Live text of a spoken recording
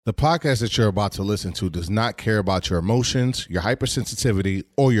The podcast that you're about to listen to does not care about your emotions, your hypersensitivity,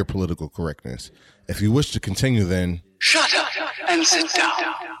 or your political correctness. If you wish to continue, then shut up and sit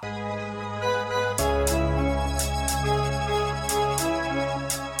down.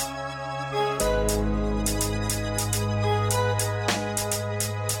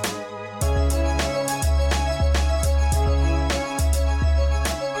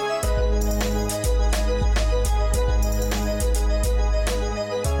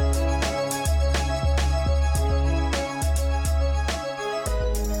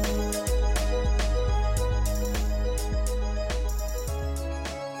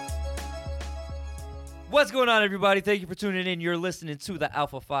 What's going on, everybody? Thank you for tuning in. You're listening to the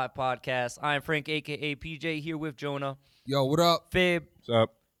A5 podcast. I'm Frank, a.k.a. PJ, here with Jonah. Yo, what up? Fib. What's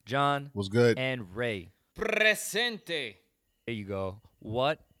up? John. what's good? And Ray. Presente. There you go.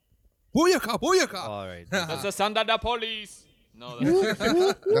 What? Booyaka, booyaka. All right. That's the sound of the police. No,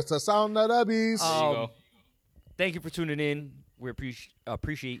 That's the sound of the beast. there you go. Thank you for tuning in. We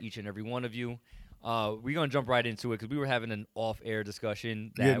appreciate each and every one of you. We're going to jump right into it because we were having an off-air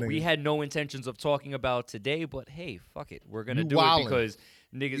discussion that we had no intentions of talking about today, but hey, fuck it. We're going to do it because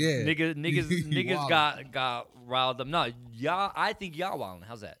niggas got riled up. No, y'all, I think y'all wilding.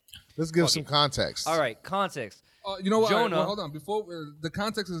 How's that? Let's give some context. All right, context. You know what? Jonah. Well, hold on. Before the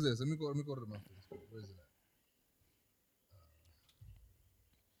context is this. Let me go to the mouthpiece. Where is it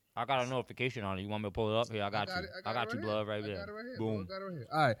at? I got a notification on it. You want me to pull it up? Here, I got you. I got you, blood, right there. I got it right here. Boom. I got it right here.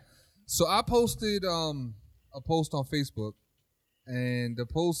 All right. So I posted a post on Facebook, and the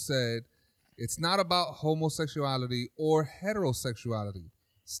post said, "It's not about homosexuality or heterosexuality.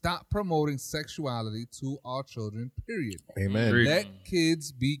 Stop promoting sexuality to our children, period. Amen. Agreed. Let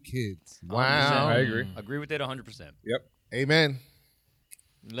kids be kids." Wow. I agree. Agree with it 100%. Yep. Amen.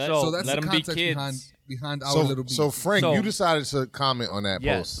 So that's let the them be context kids. behind our So, little beat. so Frank, So- you decided to comment on that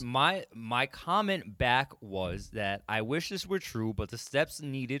Yes, post. my comment back was that I wish this were true, but the steps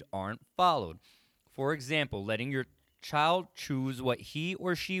needed aren't followed. For example, letting your child choose what he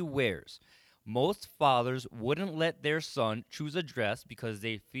or she wears. Most fathers wouldn't let their son choose a dress because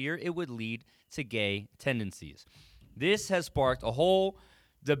they fear it would lead to gay tendencies. This has sparked a whole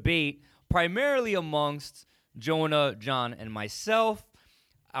debate, primarily amongst Jonah, John, and myself.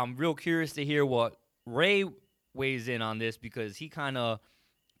 I'm real curious to hear what Ray weighs in on this because he kind of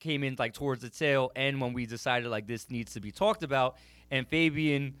came in like towards the tail end when we decided like this needs to be talked about, and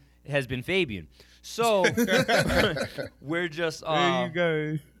Fabian has been Fabian. So we're just There you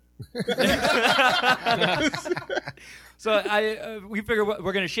go. So we figure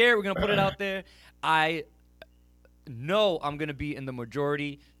we're gonna share it. We're gonna put it out there. I know I'm gonna be in the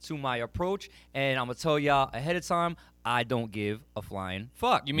majority to my approach, and I'm gonna tell y'all ahead of time. I don't give a flying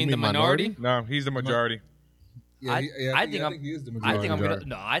fuck. You mean the minority? No, he's the majority. yeah, I think he is the I majority. think I'm gonna.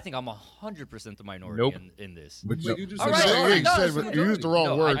 No, I think I'm 100% the minority Nope. in this. But Wait, you just All said right, the all majority. right, no, you it's said the you used the majority.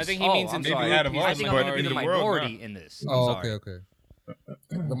 wrong No, words. I think he means in I'm sorry. maybe out of I think I'm minority. gonna be the in the world, minority in this. I'm Oh, sorry. okay.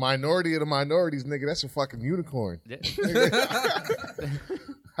 The minority of the minorities, nigga, that's a fucking unicorn. Yeah.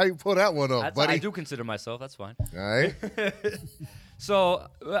 How you pull that one off, buddy? I do consider myself. That's fine. All right. So,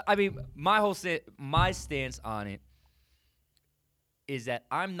 I mean, my stance on it is that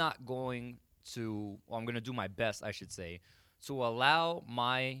I'm not going to, or I'm going to do my best, I should say, to allow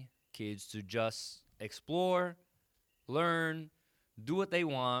my kids to just explore, learn, do what they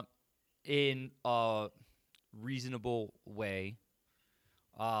want in a reasonable way,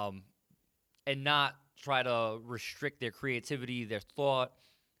 and not try to restrict their creativity, their thought.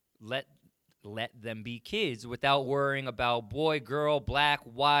 Let them be kids without worrying about boy, girl, black,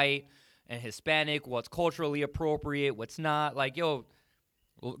 white, and Hispanic, what's culturally appropriate, what's not. Like, yo,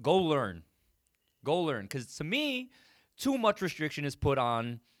 go learn. Go learn. Because to me, too much restriction is put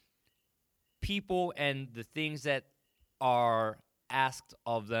on people and the things that are asked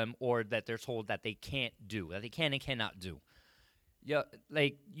of them or that they're told that they can't do, that they can and cannot do. Yeah,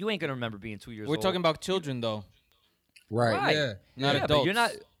 like, you ain't going to remember being 2 years We're old. talking about children, though. Right. Yeah. Not Yeah, but adults. you're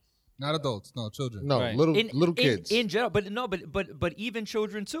not... Not adults, no, children. No, Right. little kids. in general, but even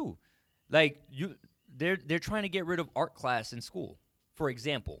children too, like they're trying to get rid of art class in school, for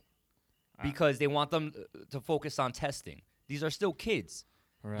example, because they want them to focus on testing. These are still kids.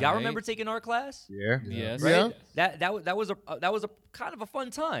 Right. Y'all remember taking art class? Yeah. Yes. Right? Yeah. That was a kind of a fun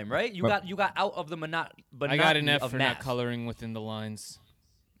time, right? You got out of the monotony I got an F of for math. not coloring within the lines.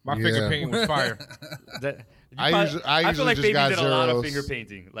 My Yeah. finger painting was fire. I feel usually like just Baby got did a lot of zeros. finger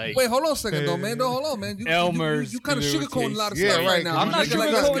painting. Like, Wait, hold on a second, though, man. Hold on, man. You Elmer's kind of sugarcoating a lot of Yeah, stuff right, right now. I'm not nigga. Like,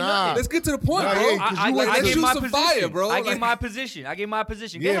 sugarcoating nothing. let's get to the point, Nah, bro. yeah, 'cause you went I to- gave shoot my some position. fire, bro. I Like- gave my position. I gave my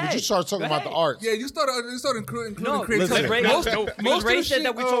position. Go Yeah, ahead. but you started talking Go about the ahead. arts. Yeah, you started including No, creativity. Ray, Most no, of because the Ray said shit-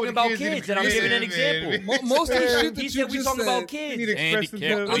 that we're oh, talking the about kids in kids, the and I'm giving an crib, example. most of the shit He that said you we're just talking about said. You need kids. to express Handicap.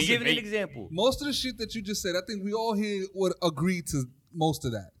 themselves. I'm giving an example. Most of the shit that you just said, I think we all here would agree to most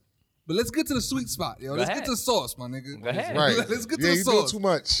of that. But let's get to the sweet spot, yo. Let's ahead. get to the sauce, my nigga. Go ahead. Right. Let's get to Yeah, the you doing sauce. too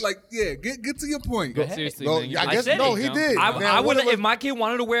much. Like, yeah, get to your point. Go ahead. Seriously, No, man. you I guys guess said no, it, he no? did. I Now, would what if my kid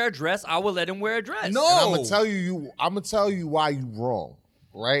wanted to wear a dress, I would let him wear a dress. No. And I'm gonna tell you why you wrong,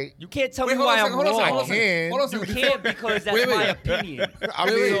 right? You can't tell Wait, me hold on why a I'm second, hold on a second, wrong. hold on a second. can. Hold on a You second. can't because that's Wait, wait. my opinion. I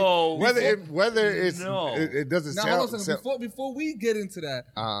Wait, mean, wait. So- whether it's No. it doesn't Now, sound. hold on a second. Before we get into that,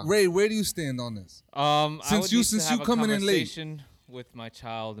 Uh-huh. Ray, where do you stand on this? I Since would you- need to since have you a coming in late. conversation with my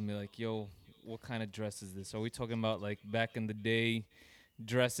child and be like, yo, what kind of dress is this? Are we talking about like back in the day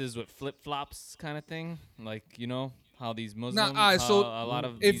dresses with flip flops kind of thing? Like, you know how these Muslims, alright, so a lot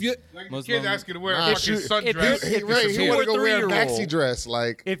of if these you- Like the Muslim, kids asking to wear Nah, a fucking shoot. sundress. If you're- He want two or to go wear a 3-year-old maxi dress,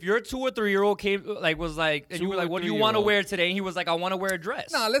 like If your 2 or 3-year-old came, was like, and you 2 were like, or "What do you want to 3-year-old. wear today?" And he was like, "I want to wear a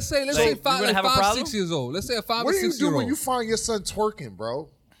dress." Nah, let's say Like, five, you gonna have a 5, problem? 6 years old. Let's say a 5 what or do you 6 do year when old. you find your son twerking, bro?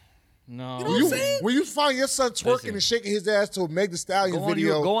 no, You know what I'm saying? When you find your son twerking Listen. and shaking his ass to a Meg Thee Stallion go on,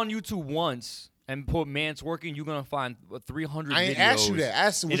 video, go on YouTube once and put "man twerking." You're gonna find 300 I ain't videos asked you that. I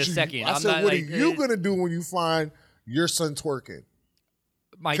asked what in a you, second. I I'm said, not, what like, are you gonna do when you find your son twerking?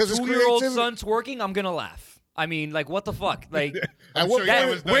 My 'Cause it's 2-year-old creativity. son twerking? I'm gonna laugh. I mean, like, what the fuck? Like, At I'm what sure that, that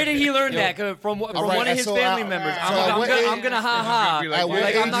point- was done. where did he learn that? From right, one of his so family I- members. so I'm, at I'm what gonna, age- I'm gonna ha ha. At what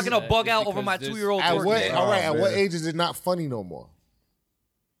Like, I'm not age- gonna bug out Because over my this- 2-year-old At twerking. what? All right. At what man. age is it not funny no more?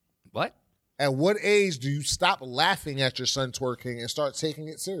 What? At what age do you stop laughing at your son twerking and start taking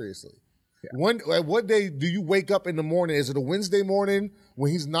it seriously? At what day do you wake up in the morning? Is it a Wednesday morning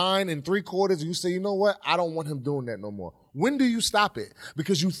when he's 9 3/4 and you say, you know what? I don't want him doing that no more. When do you stop it?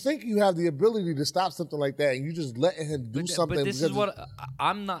 Because you think you have the ability to stop something like that and you just letting him do something. But this is because- what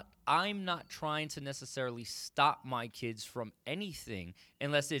I'm not trying to necessarily stop my kids from anything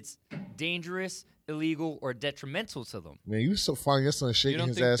unless it's dangerous, illegal, or detrimental to them. Man, you so find your son shaking don't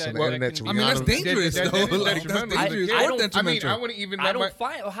his think ass that- on the well, internet that to can- I mean, that's Rihanna. dangerous, That- though. that is Like, that's detrimental. dangerous. I or don't- detrimental. I wouldn't even I let don't my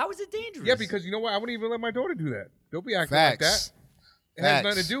find. How is it dangerous? yeah, because you know what? I wouldn't even let my daughter do that. Don't be acting Facts. like that. It has Facts.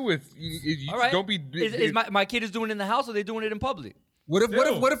 nothing to do with you all right. don't be. Is my kid is doing it in the house, or they doing it in public? What if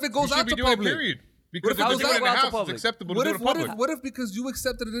it goes you out should be to doing it, public? period. What Because if if it they're goes doing it in the out to house, it's public? acceptable What to do if it in public. what if because you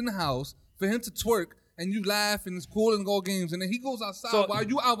accepted it in the house for him to twerk and you laugh and it's cool and go games and then he goes outside So- while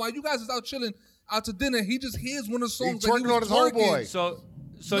you guys is out chilling out to dinner, he just hears one of the songs that he twerking on was his homeboy.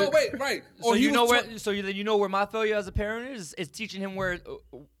 So No, wait, right. So Or he you know was where? So you know where my failure as a parent is teaching him where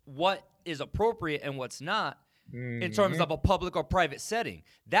what is appropriate and what's not. In terms of a public or private setting,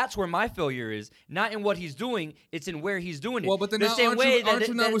 that's where my failure is. Not in what he's doing; it's in where he's doing it. Well, but then the now same aren't way you, aren't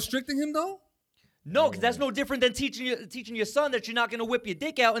you not that- restricting him though? no, because that's no different than teaching your son that you're not going to whip your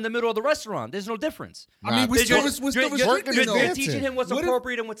dick out in the middle of the restaurant. There's no difference. I mean, we're You're- still you're- restricting you're, though. you're teaching him what's What if-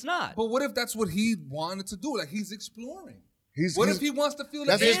 appropriate and what's not. But what if that's what he wanted to do? Like he's exploring. He's- What he's- if he wants to feel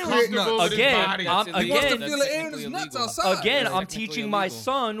the that's his air in creative- his nuts? Comfortable with his Again, body. I'm- That's He wants to again, feel the air in his technically nuts illegal. outside. Again, That's I'm technically teaching my illegal.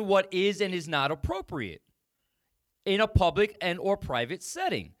 son what is and is not appropriate in a public and or private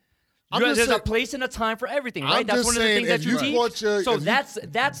setting. I'm just There's a saying- place and a time for everything, right? I'm That's just one of the saying, things that if you you teach. taught your- So if you-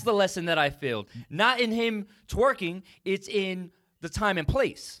 that's the lesson that I failed. Not in him twerking, it's in the time and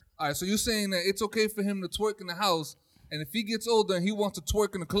place. All right, so you're saying that it's okay for him to twerk in the house, and if he gets older and he wants to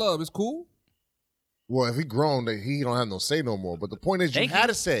twerk in the club, it's cool? Well, if he grown, then he don't have no say no more. But the point is, you Thank had you.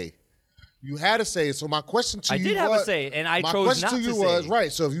 to say. You had to say. So my question to I you did have a was, say, and I my chose question not to you to was say.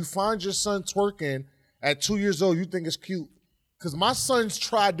 right. So if you find your son twerking at 2 years old, you think it's cute. Because my sons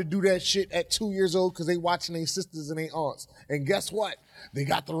tried to do that shit at 2 years old because they watching their sisters and their aunts. And guess what? They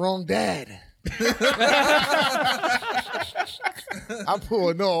got the wrong dad. I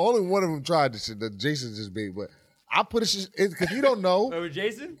put no, only one of them tried this shit. The Jason just beat, but I put it because he don't know. Oh,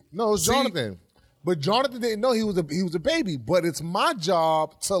 Jason? No, it's Jonathan. But Jonathan didn't know he was a baby. But it's my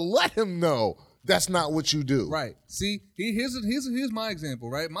job to let him know that's not what you do. Right. See, here's my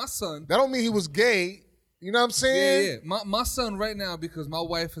example, right? My son. That don't mean he was gay. You know what I'm saying? Yeah. My son right now, because my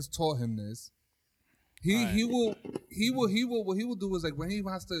wife has taught him this. He will what he will do is like when he's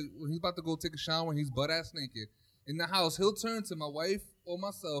about to go take a shower and he's butt ass naked in the house, he'll turn to my wife or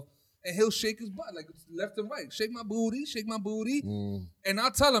myself and he'll shake his butt like left and right. Shake my booty. And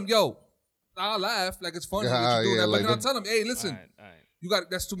I'll tell him, yo, I'll laugh like it's funny Yeah, what you doing yeah, that, but like then I'll the- tell him, hey, listen, All right.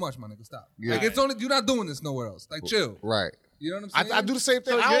 that's too much, my nigga. Stop. Yeah. Like it's only you're not doing this nowhere else. Like chill. Right. You know what I'm saying? I do the same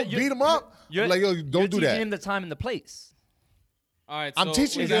thing. So I don't beat him up. You're, I'm like, yo, you're don't do teaching that. him the time and the place. All right, I'm so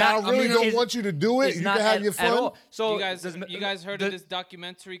teaching you is that not- I really don't it's- want you to do it. It's You not can have at, your at fun. all. So you guys heard of this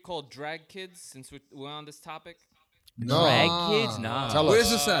documentary called Drag Kids? Since we're on this topic, No. drag kids? Nah. Tell us. Where's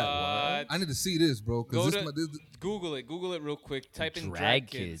this at? What? I need to see this, bro. Go Because to Google it real quick. Type in Drag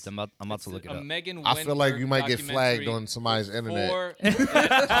kids. I'm about to look it up. Megan I feel like Wenberg you might get flagged documentary on somebody's internet. for-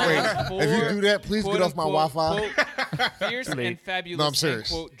 Wait, if you do that, please get off my quote-unquote, Wi-Fi. quote, fierce late. and fabulous, No, I'm end serious.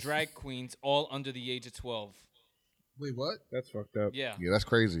 quote, drag queens, all under the age of 12. Wait, what? That's fucked up. Yeah, Yeah, that's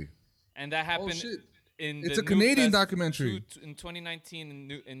crazy. and that happened shit. in It's the a Canadian New Fest documentary. in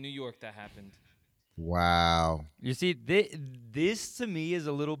 2019 in New York. That happened. Wow. You see, this to me is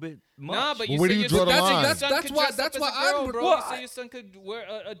a little bit much. Nah, but Well, you where say do you your draw the son- line? your son That's could why- dress that's up why as a girl, I'm- bro. Well, You say your son could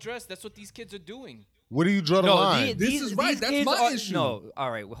wear a dress. That's what these kids are doing. Where do you draw the no, line? This is right. These That's kids my are, issue. No,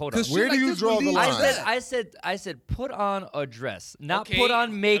 all right, hold on. 'Cause Where shit do like you this draw will the lead line? to I said, put on a dress, not Okay, put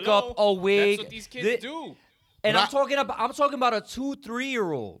on makeup, hello? a wig. That's what these kids do. And But I'm talking about a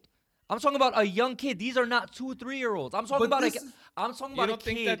 2-3-year-old. I'm talking about a young kid. These are not 2-3-year-olds. I'm talking But about this is- I'm talking You about don't a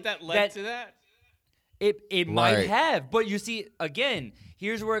think kid that led to that? It might Right. have, but you see, again,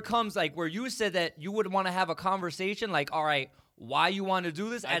 here's where it comes, like where you said that you would want to have a conversation, like, all right, why you want to do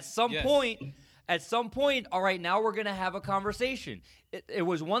this? At some yes. point, all right, now we're gonna have a conversation. It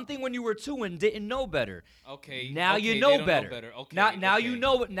was one thing when you were 2 and didn't know better. Okay. Now okay, you they know don't better. Okay. Now you okay,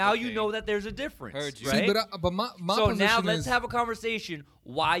 know. Now you okay. know that there's a difference. Heard you. Right? See, but my so position now let's is, have a conversation.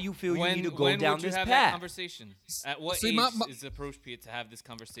 Why you feel you need to go when down would you this have that path? conversation? At what See, age my- is it appropriate to have this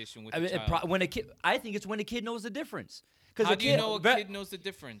conversation with I the mean, child? when a kid, I think it's when a kid knows the difference. Because How do you know a kid knows the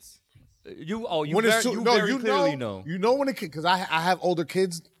difference? You When it's too, no, very you clearly know. You know when a kid, because I have older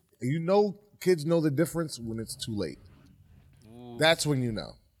kids. You know, kids know the difference when it's too late. That's when you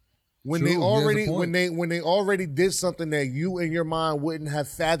know. When True, they he has a already point. when they already did something that you in your mind wouldn't have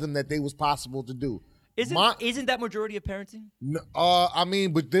fathomed that they was possible to do. Isn't that majority of parenting? I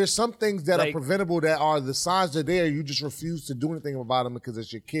mean, but there's some things that Like- are preventable that are the signs are there. You just refuse to do anything about them because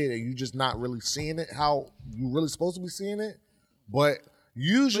it's your kid and you just not really seeing it how you really supposed to be seeing it. But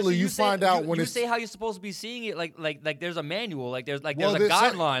usually you find out when you it's say how you're supposed to be seeing it, like there's a manual, like there's a there's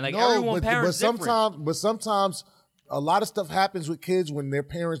some- guideline, like no, everyone parents different. but sometimes a lot of stuff happens with kids when their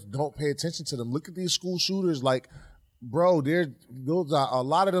parents don't pay attention to them. Look at these school shooters, like, bro, those are a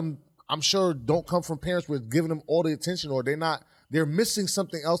lot of them. I'm sure don't come from parents with giving them all the attention, or they're missing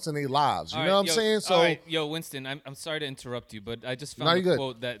something else in their lives. You All know right, what I'm yo, saying? So all right, yo, Winston, I'm sorry to interrupt you, but I just No, found you're a good.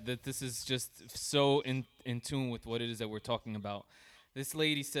 quote that this is just so in tune with what it is that we're talking about. This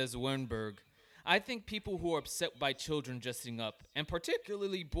lady says, Wernberg, I think people who are upset by children dressing up, and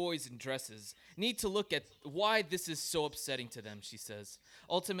particularly boys in dresses, need to look at why this is so upsetting to them, she says.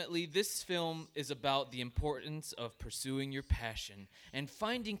 Ultimately, this film is about the importance of pursuing your passion and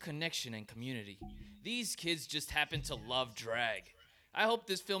finding connection and community. These kids just happen to love drag. I hope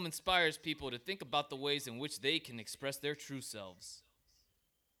this film inspires people to think about the ways in which they can express their true selves.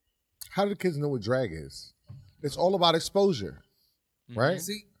 how do the kids know what drag is? It's all about exposure, right?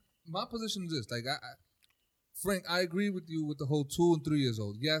 see, my position is this. Like, Frank, I agree with you with the whole 2 and 3 years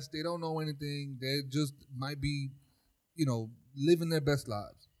old. Yes, they don't know anything. They just might be, living their best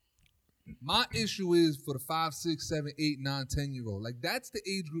lives. My issue is for the 5, 6, 7, 8, 9, 10-year-old. Like, that's the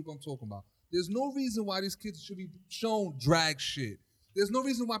age group I'm talking about. There's no reason why these kids should be shown drag shit. There's no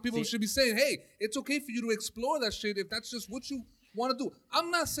reason why people should be saying, hey, it's okay for you to explore that shit if that's just what you want to do.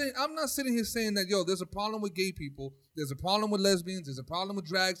 I'm not sitting here saying that, yo, there's a problem with gay people. There's a problem with lesbians. There's a problem with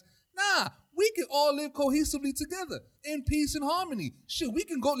drags. Nah, we can all live cohesively together in peace and harmony. Shit, we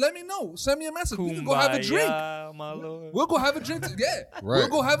can go. Let me know. Send me a message. We can go have a drink. Kumbaya, my lord. We'll go have a drink. Yeah, Right. we'll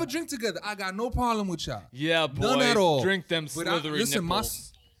go have a drink together. I got no problem with y'all. Yeah, boy. None at all. Drink them But I- slithery listen, my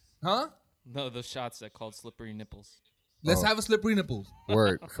nipples. Huh? No, the shots that called slippery nipples. Let's have a slippery nipples.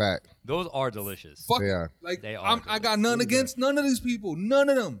 Word, fact. Those are delicious. Fuck They it. are. Like They are I got none against none of these people. None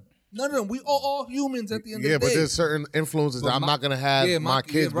of them. None of them. We all humans at the end Yeah, of the but day. there's certain influences But that I'm my- not gonna have yeah, my my-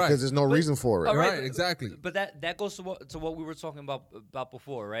 kids yeah, right. because there's no reason for it. All Right, exactly. But that goes to what we were talking about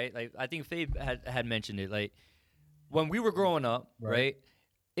before, right? Like I think Fabe had mentioned it. Like when we were growing up, right?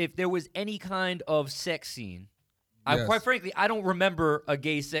 If there was any kind of sex scene, Yes. quite frankly, I don't remember a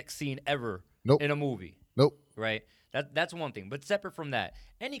gay sex scene ever Nope. in a movie, Nope. right? That's one thing. But separate from that,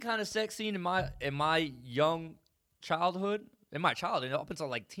 any kind of sex scene in my young childhood, up until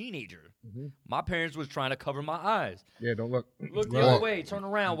like teenager, my parents was trying to cover my eyes. Yeah, don't look. Look the Right. other way, turn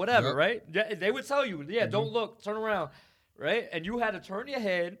around, whatever, Yep. right? Yeah, they would tell you, don't look, turn around, right? And you had to turn your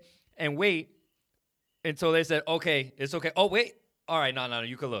head and wait until they said, okay, it's okay. Oh, wait, All right, no,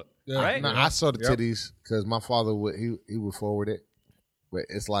 you could look. Yeah. Right? Nah, I saw the Yep. titties because my father would he would forward it, but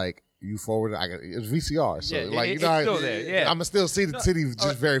it's like you forward it. It's VCR, so Yeah, like it- you know, it's still there, yeah. I'ma still see the titties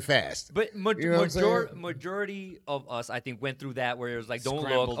just very fast. But You know what I'm saying? majority of us, I think, went through that where it was like, don't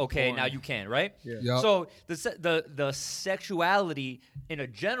Scrambled look. Okay, porn. now you can, right? Yup. So the sexuality in a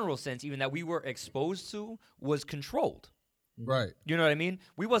general sense, even that we were exposed to, was controlled. Right. You know what I mean?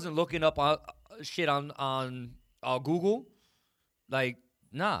 We wasn't looking up shit on Google. Like,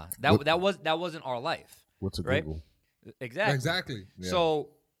 nah, that wasn't our life. What's a right? Google? Exactly. Exactly. So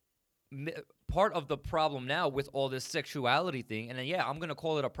part of the problem now with all this sexuality thing, and then, I'm going to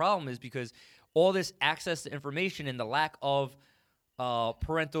call it a problem, is because all this access to information and the lack of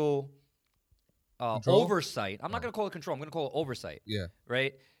parental Control? oversight. I'm not going to call it control. I'm going to call it oversight. Yeah.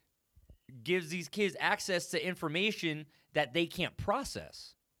 Right? Gives these kids access to information that they can't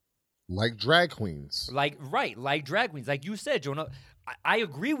process. Like drag queens. Like drag queens. Like you said, Jonah, I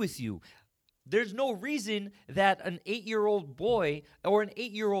agree with you. There's no reason that an 8-year-old boy or an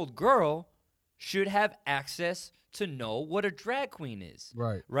 8-year-old girl should have access to know what a drag queen is.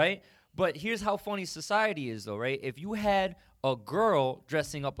 Right. Right? But here's how funny society is, though, right? If you had a girl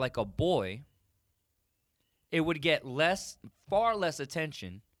dressing up like a boy, it would get far less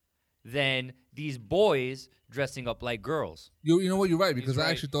attention than these boys dressing up like girls. You know what? You're right, because He's I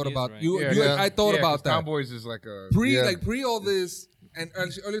right. actually thought He is about right. you. Yeah. I thought about that. Tomboys is like a Pre all this, and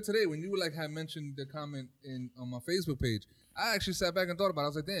actually earlier today when you had mentioned the comment on my Facebook page, I actually sat back and thought about it. I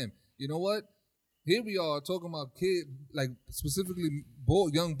was like, damn, you know what? Here we are talking about kids, like specifically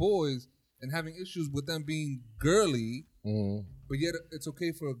young boys, and having issues with them being girly, but yet it's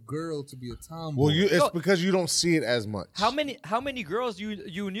okay for a girl to be a tomboy. Well, it's No. because you don't see it as much. How many girls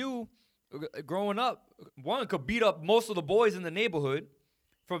you knew growing up? One could beat up most of the boys in the neighborhood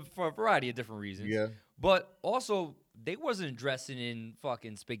for a variety of different reasons. Yeah. But also, they wasn't dressing in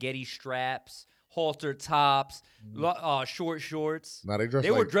fucking spaghetti straps, halter tops, short shorts. No, they dress They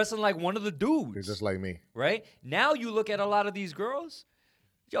were like- dressing like one of the dudes. They're just like me. Right? Now you look at a lot of these girls,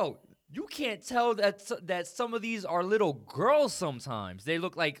 you can't tell that some of these are little girls sometimes. They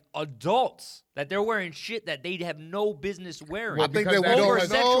look like adults, that they're wearing shit that they have no business wearing. I think because that that's- we don't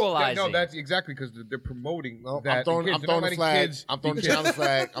over-sexualizing. No, that's exactly because they're promoting No, that. I'm throwing They're the not letting flag. kids I'm be throwing the kids. challenge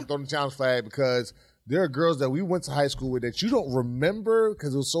flag. I'm throwing the challenge flag because there are girls that we went to high school with that you don't remember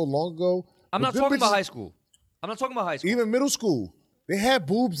because it was so long ago. I'm But not them talking about bitches- high school. I'm not talking about high school. Even middle school, they had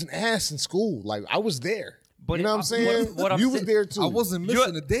boobs and ass in school. Like I was there. But you know what I'm saying? what I'm you was saying- there too. I wasn't You're-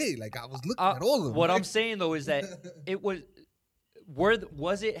 missing a day. Like I was looking at all of them. What right? I'm saying though is that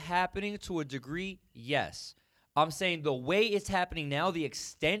was it happening to a degree? Yes. I'm saying the way it's happening now, the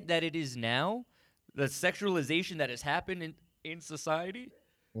extent that it is now, the sexualization that has happened in society,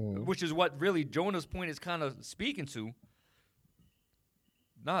 which is what really Jonah's point is kind of speaking to.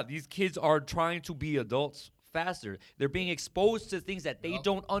 Nah, these kids are trying to be adults faster. They're being exposed to things that they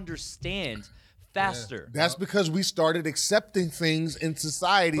don't understand faster. That's because we started accepting things in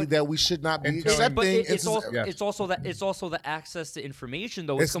society that we should not be And telling- accepting. But it's in soc- also Yes. it's also the access to information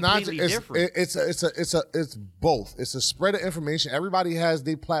though. It's It's not. completely different. It's both. It's a spread of information. Everybody has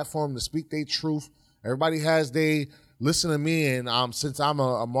their platform to speak their truth. Everybody has they listen to me, and since I'm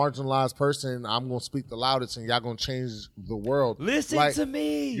a marginalized person, I'm gonna speak the loudest, and y'all gonna change the world. Listen Like, to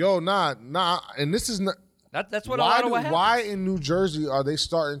me. Yo, nah, and this is not. That's what a Why lot of what happens. why in New Jersey are they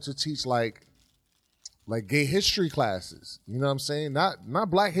starting to teach like gay history classes? You know what I'm saying? Not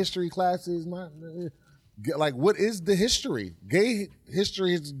black history classes. Not like what is the history? Gay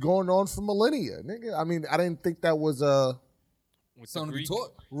history is going on for millennia, nigga. I mean, I didn't think that was With the Something to be Greek,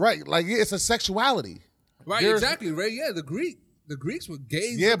 taught. right. Like yeah, it's a sexuality. Right, There's- exactly, right? Yeah, the Greeks were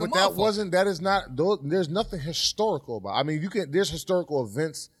gays. Yeah, like a but that motherfucker. wasn't. That is not. There's nothing historical about. I mean, there's historical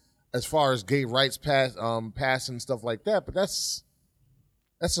events as far as gay rights passing and stuff like that. But that's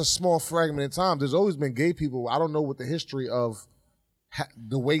a small fragment in time. There's always been gay people. I don't know what the history of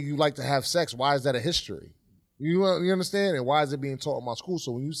the way you like to have sex. Why is that a history? You understand? And why is it being taught in my school?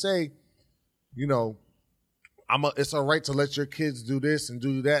 So when you say, you know, it's a right to let your kids do this and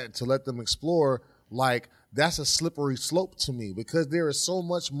do that, to let them explore, like that's a slippery slope to me because there is so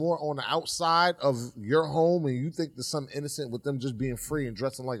much more on the outside of your home and you think there's something innocent with them just being free and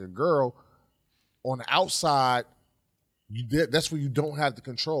dressing like a girl. On the outside, that's where you don't have the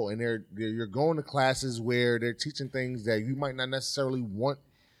control, and you're going to classes where they're teaching things that you might not necessarily want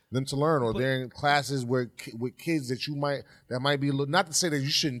them to learn, or they're in classes with kids that might be not to say that you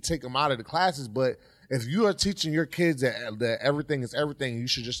shouldn't take them out of the classes, but if you are teaching your kids that everything is everything, you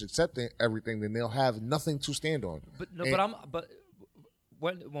should just accept everything, then they'll have nothing to stand on. But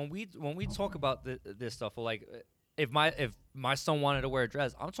when we talk about this stuff, like if my son wanted to wear a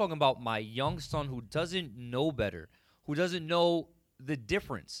dress, I'm talking about my young son who doesn't know better, who doesn't know the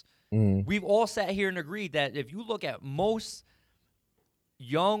difference. We've all sat here and agreed that if you look at most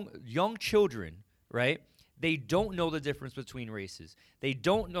young children, right? They don't know the difference between races. They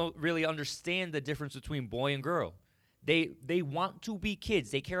don't really understand the difference between boy and girl. They want to be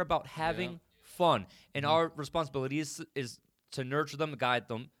kids. They care about having fun, and our responsibility is to nurture them, guide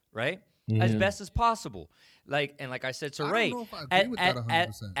them, right, as best as possible. Like I said to Ray, don't know if I agree with that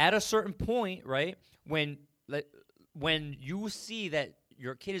 100%. At a certain point, right, when you see that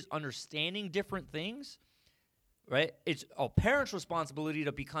your kid is understanding different things, right, it's a parent's responsibility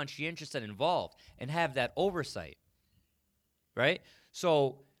to be conscientious and involved and have that oversight, right?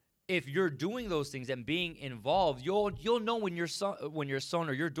 So if you're doing those things and being involved, you'll know when your son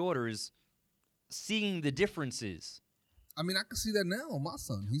or your daughter is seeing the differences. I mean, I can see that now on my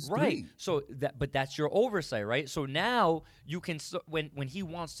son. He's Right. 3. So but that's your oversight, right? So now you can when he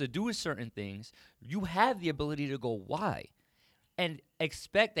wants to do certain things, you have the ability to go why, and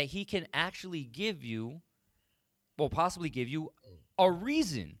expect that he can actually possibly give you a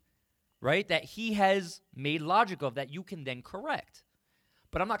reason, right? That he has made logic of that you can then correct.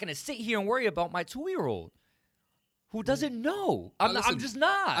 But I'm not going to sit here and worry about my 2-year-old who doesn't know. I'm just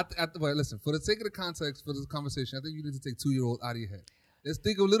not. Well, listen, for the sake of the context for this conversation, I think you need to take 2-year-old out of your head. Let's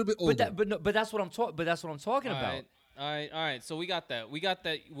think a little bit older. But that's what I'm talking about. All right. So we got that.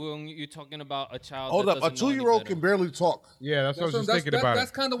 When you're talking about a child. Hold that up, a doesn't know any 2-year-old better. can barely talk. Yeah, that's what I was just thinking about.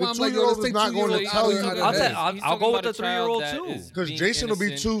 That's kind of why The I'm like, yo, let's 2-year-old is take not going to 2-year-old tell out you. of I'll their say- head. He's I'll talking go about with the a child 3-year-old that too. is Because being Jason will be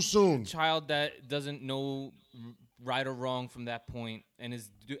innocent, too soon. Child that doesn't know right or wrong from that point and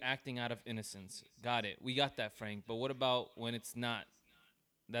is acting out of innocence. Got it. We got that, Frank. But what about when it's not?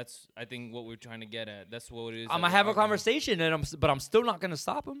 That's, I think, what we're trying to get at. That's what it is. I'm gonna have a conversation, but I'm still not gonna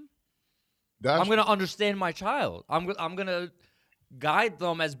stop him. I'm gonna understand my child. I'm gonna guide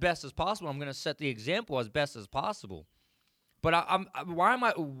them as best as possible. I'm gonna set the example as best as possible. But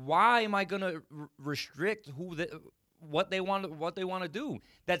why am I gonna restrict what they want to do?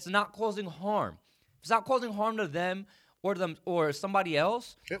 That's not causing harm. If it's not causing harm to them or somebody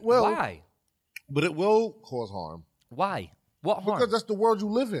else, It will. Why? But it will cause harm. Why? What harm? Because that's the world you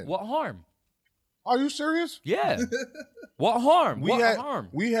live in. What harm? Are you serious? Yeah. What harm? What had harm?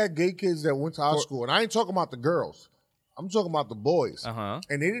 we had gay kids that went to our school, and I ain't talking about the girls. I'm talking about the boys. Uh-huh.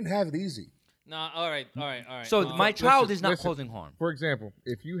 And they didn't have it easy. Nah, all right. So my child listen, is not listen. causing harm. For example,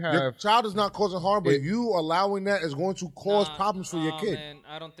 if you Your have child is not causing harm, but you allowing that is going to cause problems for your kid. Man,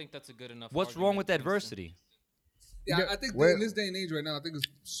 I don't think that's a good enough. What's wrong with argument, adversity? Yeah, I think Well- in this day and age right now, I think it's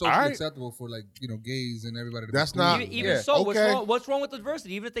socially All right. acceptable for gays and everybody to That's be cool. not- Even yeah, so, okay. what's wrong with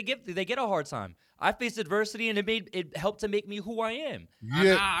adversity? Even if they get a hard time, I faced adversity and it helped to make me who I am.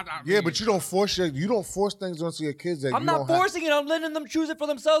 Yeah, but you don't force things onto your kids that I'm you not don't have. forcing it. I'm letting them choose it for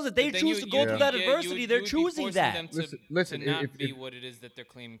themselves. If they But then choose to go through that adversity, they're you'd be choosing forcing that. them to, Listen, to not if- be what it is that they're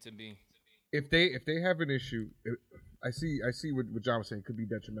claiming to be. if they have an issue, I see what John was saying could be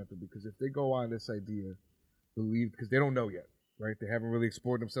detrimental because if they go on this idea, believe because they don't know yet, right? They haven't really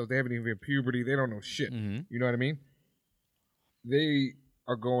explored themselves. They haven't even hit puberty. They don't know shit. Mhm. You know what I mean? They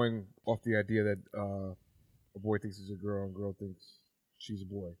are going off the idea that a boy thinks he's a girl and a girl thinks she's a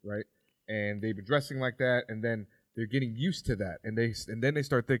boy, right? And they've been dressing like that, and then they're getting used to that, and then they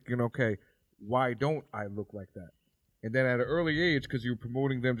start thinking, okay, why don't I look like that? And then at an early age, because you're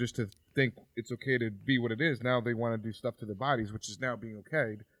promoting them just to think it's okay to be what it is, now they want to do stuff to their bodies, which is now being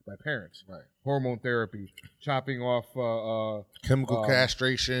okayed by parents. Right. Hormone therapy, chopping off Chemical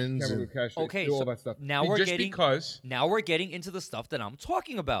castrations. chemical and- castration, Okay, all so that stuff. now And we're just getting because now we're getting into the stuff that I'm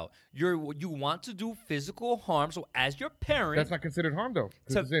talking about. You want to do physical harm, so as your parent, that's not considered harm though.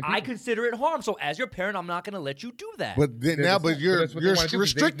 'cause so it's the same I people. consider it harm. So as your parent, I'm not going to let you do that. But Yeah, now, that's but not- you're that's what they you're wanna do,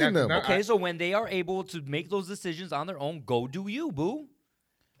 'cause they- restricting that's them. not- Okay, so when they are able to make those decisions on their own, go do you, boo.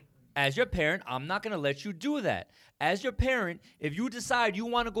 As your parent, I'm not going to let you do that. As your parent, if you decide you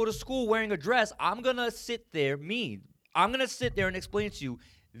want to go to school wearing a dress, I'm going to sit there and explain to you,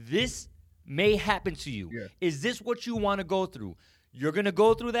 this may happen to you. Yeah. Is this what you want to go through? You're going to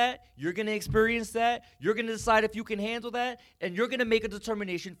go through that. You're going to experience that. You're going to decide if you can handle that. And you're going to make a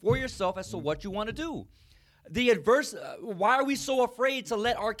determination for yourself as to what you want to do. Why are we so afraid to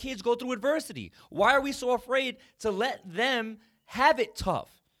let our kids go through adversity? Why are we so afraid to let them have it tough?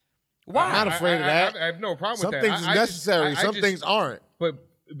 Why? I'm not afraid of that. I have no problem Some with that. things I are just- necessary. I Some just- things aren't. But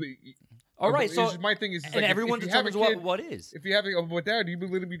All right, it's so just my thing is, and like, everyone if you have a determines kid- what is. If you have a with dad, you be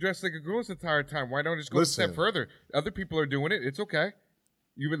literally be dressed like a girl this entire time. Why don't you just go a step Listen. further? Other people are doing it. It's okay.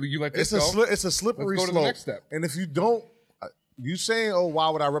 You let this It's go. it's a slippery Let's go to slope. the next step. And if you don't, you saying, "Oh, why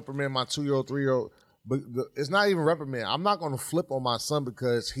would I reprimand my 2-year-old, 3-year-old?" But it's not even reprimand. I'm not going to flip on my son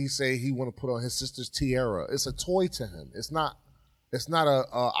because he say he want to put on his sister's tiara. It's a toy to him. It's not a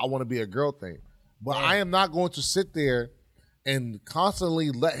I want to be a girl thing. But I am not going to sit there and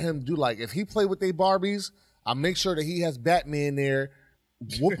constantly let him do, like, if he play with they Barbies, I make sure that he has Batman there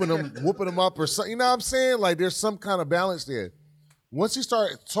whooping him up or something. You know what I'm saying? Like, there's some kind of balance there. Once you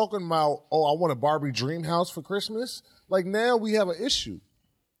start talking about, oh, I want a Barbie dream house for Christmas, like, now we have an issue.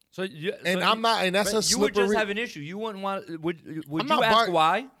 So you, And but I'm you- not, and that's but a you would slippery. just have an issue. You wouldn't want. Would I'm you not ask bar-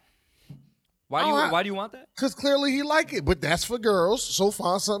 why? Why do you want that? Because clearly he like it, but that's for girls. So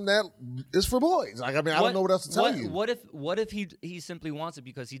find something that is for boys. Like, I mean, I don't know what else to tell you. What if he simply wants it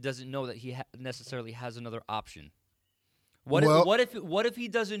because he doesn't know that he necessarily has another option? What if he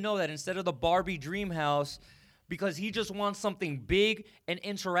doesn't know that instead of the Barbie dream house, because he just wants something big and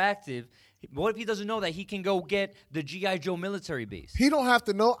interactive? What if he doesn't know that he can go get the G.I. Joe military base? He don't have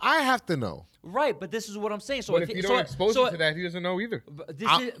to know. I have to know. Right, but this is what I'm saying. So But if you don't expose him to that, he doesn't know either.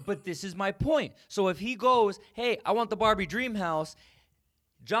 But this is my point. So if he goes, hey, I want the Barbie dream house,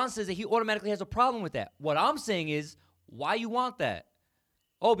 John says that he automatically has a problem with that. What I'm saying is, why you want that?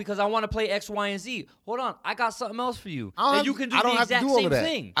 Oh, because I want to play X, Y, and Z. Hold on, I got something else for you. And you can do the exact same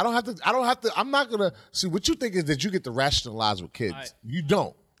thing. I don't have to. I'm not gonna see what you think is that you get to rationalize with kids. You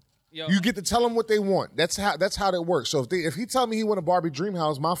don't. Yo. You get to tell them what they want. That's how that works. So if he tell me he want a Barbie dream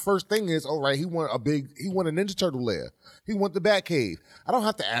house, my first thing is, all right, he want a Ninja Turtle lair. He want the Batcave. I don't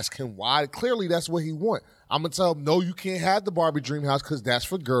have to ask him why. Clearly, that's what he want. I'm gonna tell him, no, you can't have the Barbie dream house because that's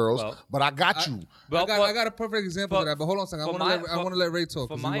for girls. But I got you. I got a perfect example of that. But hold on a second. I want to let Ray talk.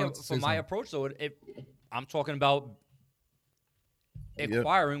 For my approach, though, I'm talking about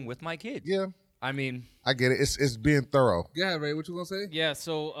acquiring with my kids. Yeah. I mean, I get it. It's being thorough. Yeah, Ray, what you gonna say? Yeah,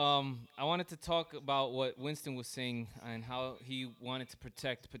 so I wanted to talk about what Winston was saying and how he wanted to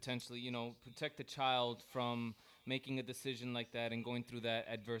protect the child from making a decision like that and going through that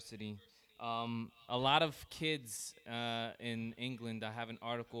adversity. A lot of kids in England, I have an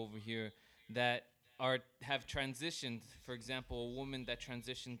article over here, that have transitioned. For example, a woman that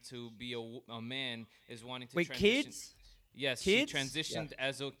transitioned to be a man is wanting to transition. Kids? Yes, Kids? she transitioned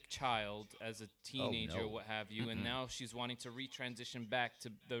as a child, as a teenager, no. what have you, and now she's wanting to retransition back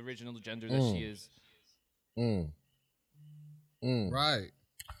to the original gender that she is. Right.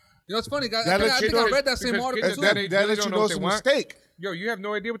 You know, it's funny, guys. That I lets you think I know read that same because article kids too. at that age That really lets don't you know know what it's a they want. mistake. Yo, you have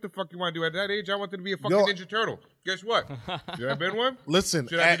no idea what the fuck you want to do. At that age, I wanted to be a fucking Yo. Ninja Turtle. Guess what? Should I have been one? Listen,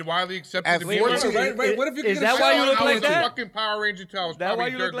 Should I be widely accepted at to be 14 one? Ray, what if you Is get that a why shout you out? look I like was that? a fucking Power Ranger till I was That probably why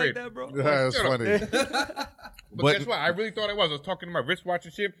you third look like grade. that, bro? That's Shut up. funny. But guess what? I really thought I was. I was talking to my wristwatch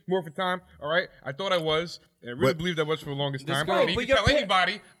and shit more for time. All right, I thought I was, and I really believed I was for the longest time. girl- I mean, but you your can tell pa-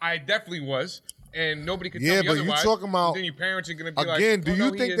 anybody I definitely was, and nobody could Yeah, tell me but you otherwise. talking about- then your parents are gonna be Again, like, do oh, you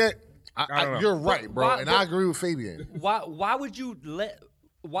no, he think is. that I don't know. you're right, bro? But- And but- I agree with Fabian. Why would you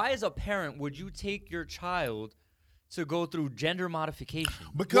why as a parent would you take your child to go through gender modification?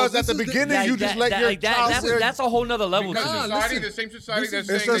 Because Well, at the this is the- beginning, you just let your child wear. that's a whole nother level Because to me. Nah, society, listen, the same society this that's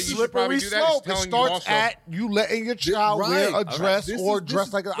is- It's saying a that you should probably slippery do that is slope. It telling you starts also. at you letting your child wear a dress or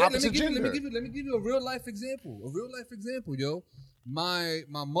dress like an opposite gender. Let me give you a real life example. Yo. My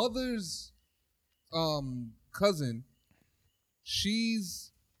mother's cousin,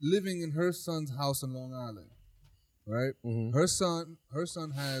 she's living in her son's house in Long Island. Right? Mm-hmm. Her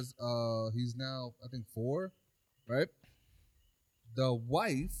son has he's now I think 4, right? The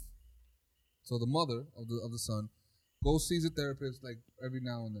wife, so the mother of the son, goes sees a therapist like every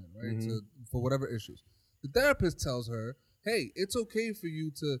now and then, right? Mm-hmm. For whatever issues. The therapist tells her, "Hey, it's okay for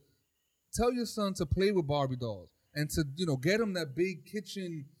you to tell your son to play with Barbie dolls and to get him that big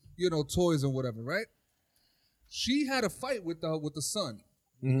kitchen toys and whatever, right?" She had a fight with the son.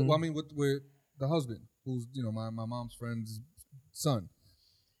 Mm-hmm. I mean, with the husband, who's my mom's friend's son.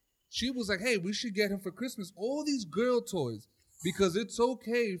 She was like, "Hey, we should get him for Christmas all these girl toys because it's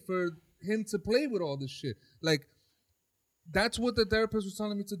okay for him to play with all this shit." Like, that's what the therapist was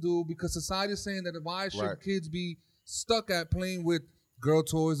telling me to do because society is saying that why should Right. kids be stuck at playing with girl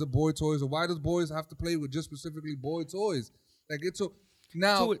toys or boy toys, or why does boys have to play with just specifically boy toys? Like, it's so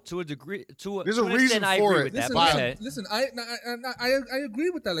now. To a degree, There's a an reason extent, I for agree it. with that. Listen, But listen, okay. listen, I agree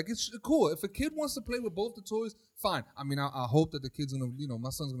with that. Like, it's cool. If a kid wants to play with both the toys, fine. I mean, I hope that the kid's gonna, my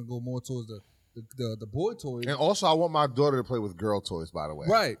son's gonna go more towards the boy toys. And also, I want my daughter to play with girl toys. By the way,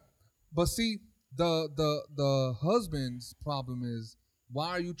 Right. But see, the husband's problem is, why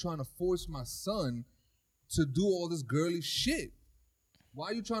are you trying to force my son to do all this girly shit? Why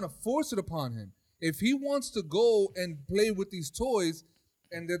are you trying to force it upon him? If he wants to go and play with these toys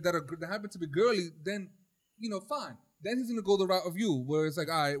and that happen to be girly, then fine. then he's gonna go the route of you, where it's like,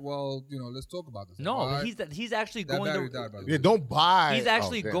 all right, well, let's talk about this. No, All right. he's actually That going battery the died, by the way. Yeah, don't buy. he's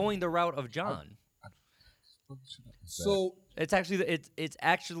actually damn. going the route of John. So It's actually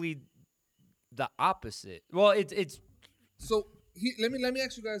the opposite. Well, it's So let me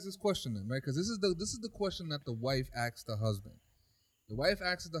ask you guys this question then, right? Because this is the question that the wife asks the husband. The wife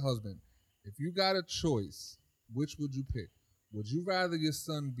asks the husband, if you got a choice, which would you pick? Would you rather your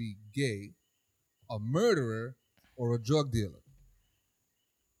son be gay, a murderer, or a drug dealer?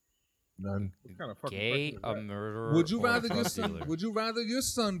 None. What kind of fucking gay, question is a that? murderer. Would you or a rather your drug son? dealer. Would you rather your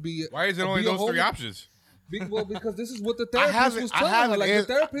son be? Why is it be only a those three homo- options? Well, because this is what the I therapist haven't- was I telling her. haven't Like an- the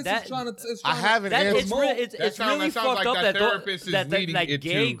therapist that- is trying to. I haven't That, answered. it's really, it's That sounds really like fucked up that that therapist is leading like it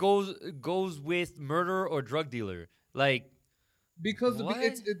gay to- goes with murderer or drug dealer. Like Because What?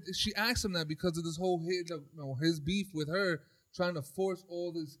 she asked him that because of this whole his beef with her trying to force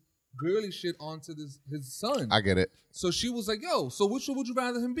all this girly shit onto his son. I get it. So she was like, "Yo, so which one would you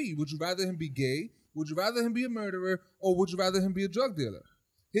rather him be? Would you rather him be gay? Would you rather him be a murderer, or would you rather him be a drug dealer?"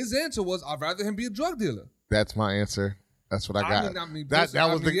 His answer was, "I'd rather him be a drug dealer." That's my answer. That's what I got. I mean, that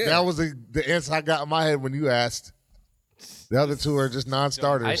personally, was I mean, yeah. that was the answer I got in my head when you asked. The other two are just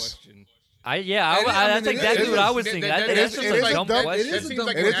non-starters. Question. that's exactly what I was thinking. I think that's just a dumb it question. is It seems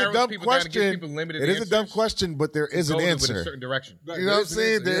like It when is a arrows dumb people gotta give question. people limited It is a dumb answers, question, but there is an goes with a answer. certain direction. Right, You know what I'm there's an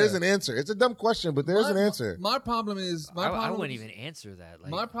saying? answer, There is yeah. an answer. It's a dumb question, but there is an answer. My problem is I wouldn't even answer that. Like,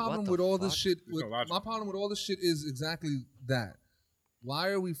 my problem what the with all this fuck? shit. no logic. My problem with all this shit is exactly that. Why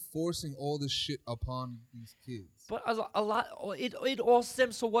are we forcing all this shit upon these kids? But a lot, it all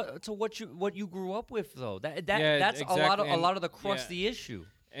stems to what you grew up with though. That's exactly. a lot of the crux Yeah. of the issue.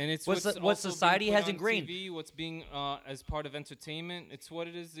 And it's What what's so- what also being society put has on ingrained. TV, what's being as part of entertainment. It's what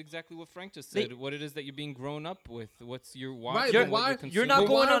it is. Exactly what Frank just They- said. What it is that you're being grown up with. What's your Right, watching. but what why- you're You're not But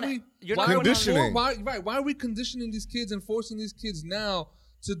going why on. are we- You're why not are going we on. Conditioning. Why are we conditioning these kids and forcing these kids now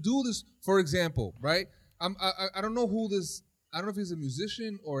to do this? For example, right? I don't know who this. I don't know if he's a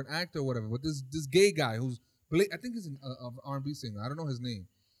musician or an actor or whatever. But this gay guy who's I think he's an R&B singer. I don't know his name.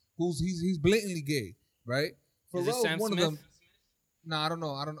 He's blatantly gay, right? Is it Pharrell's Sam one Smith? of them. Nah, I don't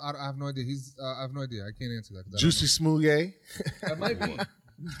know. I have no idea. I have no idea. I can't answer that. 'cause I don't Juicy Smouye. know. That might be.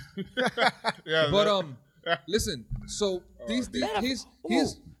 Yeah, But listen. So he's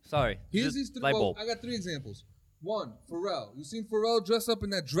Sorry. Here's Just these three. light Well, bulb. I got three examples. One, Pharrell. You seen Pharrell dress up in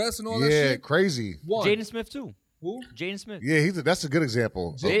that dress and all that Yeah, shit? crazy. One. Jaden Smith too. Who? Jaden Smith. Yeah, that's a good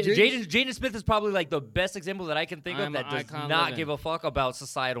example. Jaden Smith is probably like the best example that I can think of I'm that an does icon not living. give a fuck about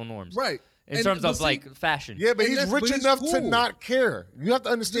societal norms. Right. In And- terms but of see- like fashion. Yeah, but And he's that's- rich but he's enough to cool. not care. You have to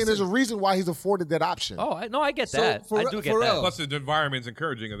understand there's a reason why he's afforded that option. Oh, I get So, that. I Pharrell- do get Pharrell- that. Plus, the environment's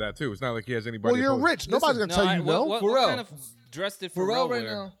encouraging of that too. It's not like he has anybody. well, you're opposed. rich. Nobody's going to tell you no. What Pharrell. kind of dress did Pharrell, Pharrell right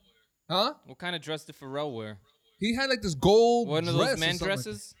wear? now. Huh? What kind of dress did Pharrell wear? He had like this gold One of dress those or man something like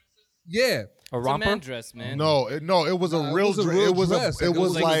dresses? that. Yeah. A It's a romper? man dress, man. No, it was a Nah, real. it was a real It was dress. a. It Like, it was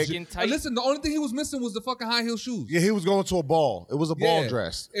was like like. skin tight. Listen, the only thing he was missing was the fucking high heel shoes. Yeah, he was going to a ball. It was a ball Yeah.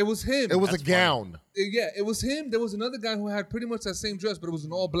 dress. It was him. It was a That's funny. gown. Yeah, it was him. There was another guy who had pretty much that same dress, but it was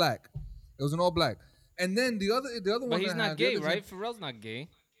in all black. It was in all black. And then the other one. But he's that not had- gay, the other right? Pharrell's not gay.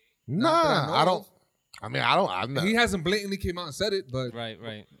 Not that I know Nah, I don't. of. I mean, I don't. I'm not. He hasn't blatantly came out and said it, but Right.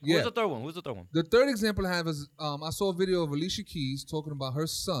 yeah. Who's the third one? Who's the third one? The third example I have is I saw a video of Alicia Keys talking about her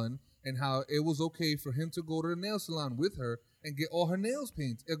son and how it was okay for him to go to the nail salon with her and get all her nails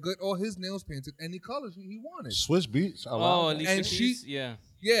painted, get all his nails painted any colors he wanted. Swiss Beats. Oh, allowed. Alicia And Keys? Yeah.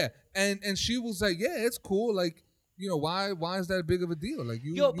 Yeah, and she was like, yeah, it's cool. Like, why is that big of a deal? Like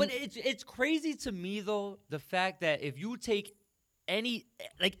you. But it's crazy to me though the fact that if you take any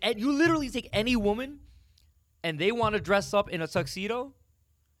you literally take any woman and they want to dress up in a tuxedo,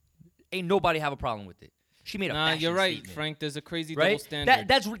 ain't nobody have a problem with it. She made a Nah, fashion you're right, statement, Frank. There's a crazy right? double standard.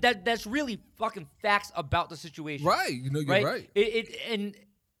 That's really fucking facts about the situation. right. You're right.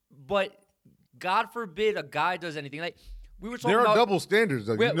 But God forbid a guy does anything like we were talking There are about. double standards,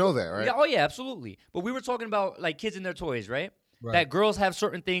 though. You know that, right? Yeah, oh yeah, absolutely. But we were talking about like kids and their toys, right? Right. That girls have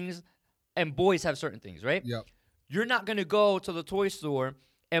certain things and boys have certain things, right? Yep. You're not gonna go to the toy store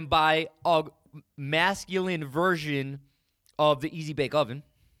and buy a masculine version of the Easy Bake Oven,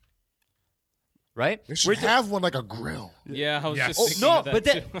 right? They should have one like a grill. yeah, I was just Oh thinking no, of that but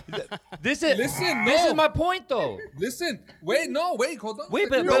too. this is Listen, this no. is my point though. Listen, hold on. Wait,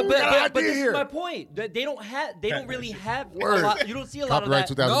 but we got an idea this here. is my point. They don't really have a Word. lot. You don't see a lot Copyright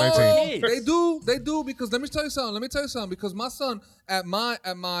of that. 2019. No, Kids. they do. Because let me tell you something. Because my son at my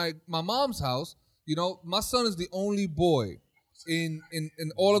mom's house, my son is the only boy in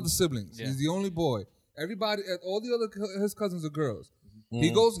all of the siblings. Yeah. He's the only boy. Everybody, all the other his cousins are girls.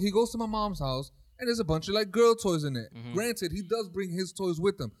 Mm-hmm. He goes to my mom's house, and there's a bunch of like girl toys in it. Granted, he does bring his toys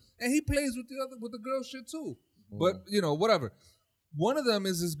with him, and he plays with the girl shit too. But whatever. One of them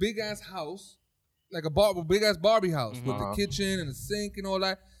is this big ass house, like a big ass Barbie house with the kitchen and the sink and all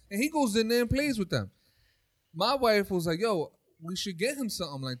that, and he goes in there and plays with them. My wife was like, "Yo, we should get him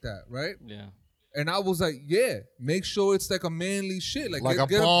something like that, right?" Yeah. And I was like, "Yeah, make sure it's like a manly shit, like a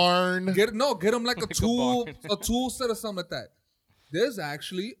barn. Get him like a Like a tool, barn. a tool set or something like that." There's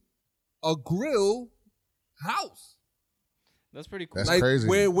actually a grill house. That's pretty cool. That's Like crazy.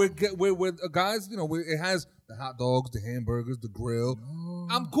 where guys, where it has the hot dogs, the hamburgers, the grill.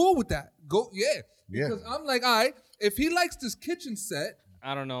 I'm cool with that. Because I'm like, all right, if he likes this kitchen set,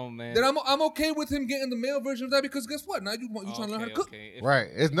 I don't know, man. then I'm okay with him getting the male version of that. Because guess what? Now you trying to learn how to cook. If- Right.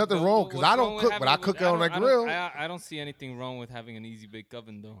 There's nothing wrong because what's I wrong don't with cook, but I having- cook it on that I don't- grill. I don't see anything wrong with having an easy bake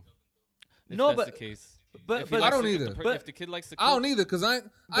oven though. If No, that's but- the case. but- If he but- I likes don't to- if either. the- But- if the kid likes to cook, I don't either because I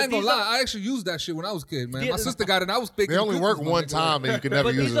ain't gonna these lie. are- I actually used that shit when I was a kid, man. Yeah, My sister got it. And I was baking. They only work cookies, my one nigga. time and you can never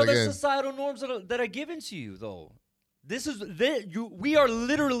But use these it are the again. societal norms that are given to you, though. We are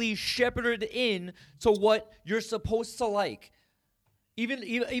literally shepherded in to what you're supposed to like,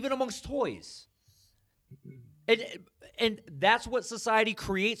 even amongst toys. And that's what society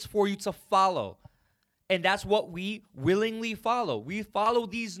creates for you to follow, and that's what we willingly follow. We follow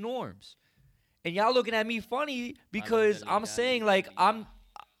these norms, and y'all looking at me funny because I'm saying like I'm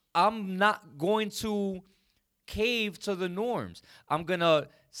not going to cave to the norms. I'm gonna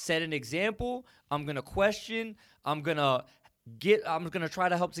set an example. I'm gonna question. I'm gonna try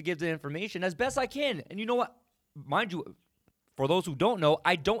to help to give the information as best I can. And you know what? Mind you, for those who don't know,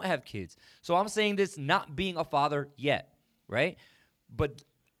 I don't have kids. So I'm saying this not being a father yet, right? But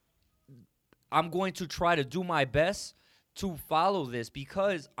I'm going to try to do my best to follow this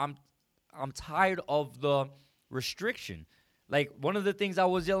because I'm tired of the restriction. Like one of the things I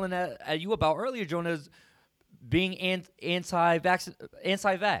was yelling at you about earlier, Jonah, is being anti-vax.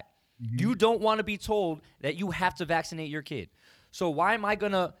 You don't want to be told that you have to vaccinate your kid. So why am I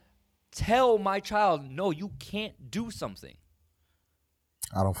going to tell my child, no, you can't do something?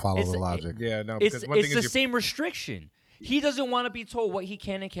 I don't follow the logic. Yeah, no. It's Because one thing the is same restriction. He doesn't want to be told what he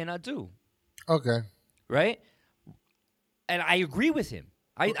can and cannot do, Okay. right? And I agree with him.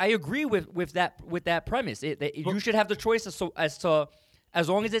 I agree with that premise. You should have the choice as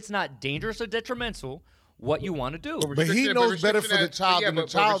long as it's not dangerous or detrimental, what you want to do. But he knows better for the child than the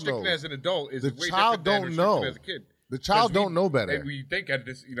child knows. knows. As an adult is The way child different than don't know. restriction As a kid. The child 'Cause we- don't know better. And we think as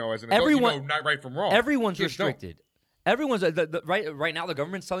this, as an adult, Everyone- you know not right from wrong. Everyone's Kids don't. restricted. Everyone's right now. The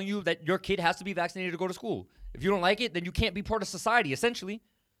government's telling you that your kid has to be vaccinated to go to school. If you don't like it, then you can't be part of society. Essentially,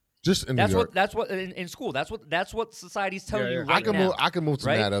 Just in New York. that's what in school. That's what society's telling Yeah, you yeah. right now. I can move to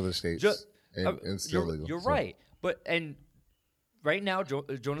right? that other states Just- and still you're, legal. You're So, right, and right now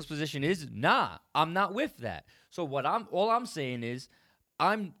Jonah's position is nah. I'm not with that. So all I'm saying is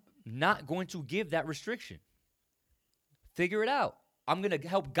I'm not going to give that restriction. Figure it out. I'm gonna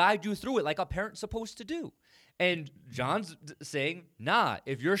help guide you through it like a parent's supposed to do. And John's saying, nah,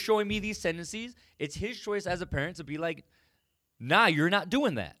 if you're showing me these tendencies, it's his choice as a parent to be like, nah, you're not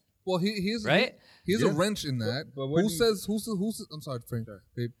doing that. Well, here's Right? here's a wrench in that. but what Who do you- says who's I'm sorry, Frank,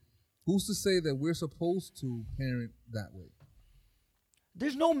 babe. Who's to say that we're supposed to parent that way?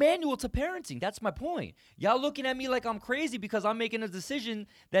 There's no manual to parenting. That's my point. Y'all looking at me like I'm crazy because I'm making a decision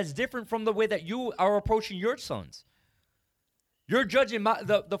that's different from the way that you are approaching your sons. You're judging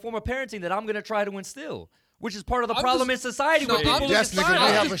the form of parenting that I'm going to try to instill, which is part of the I'm problem just- in society. No, where people I'm look Yes, at nigga, we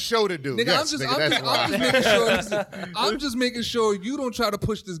science. have a show to do. Nigga, Yes, nigga, that's why. I'm just making sure you don't try to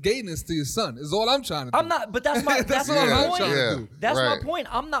push this gayness to your son. Is all I'm trying to do. I'm not, but that's my That's my all I'm point. trying Yeah. to do. That's my Right. point.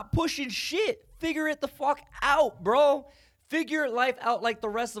 I'm not pushing shit. Figure it the fuck out, bro. Figure life out like the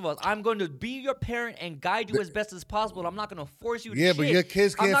rest of us. I'm going to be your parent and guide you as best as possible. I'm not going to force you to Yeah, but shit. your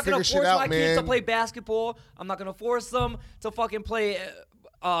kids I'm can't not gonna figure shit force out, my kids to man. play basketball. I'm not going to force them to fucking play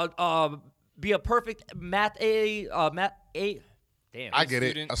be a perfect math A. Damn. I get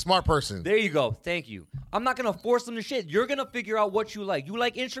it. student. A smart person. There you go. Thank you. I'm not going to force them to shit. You're going to figure out what you like. You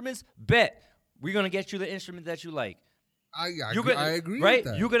like instruments? Bet. We're going to get you the instrument that you like. I You're gonna, agree right?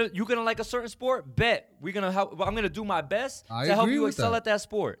 with that. You're gonna like a certain sport. Bet we're gonna help. I'm gonna do my best I to help agree you with excel that. at that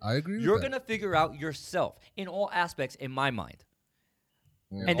sport. I agree with You're that. gonna figure out yourself in all aspects, in my mind.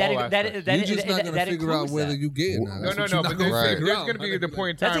 And all that aspects. that You're just not gonna that figure out includes whether that. you gay or not. No, That's no, what no. you're But not gonna Right. figure there's out. going to be the point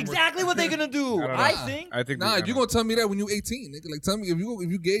in time. That's exactly what they're gonna do. don't know. I think. I think. Nah, I you don't gonna tell me that when you 18, nigga. Like, tell me if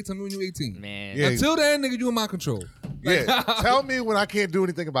you gay, tell me when you 18. Man, Yeah. Until then, nigga, you in my control. Yeah. Tell me when I can't do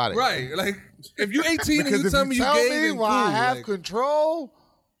anything about it. Right. Like, if you 18 and Because you if tell you me you tell gay, me then why I cool, have like- control,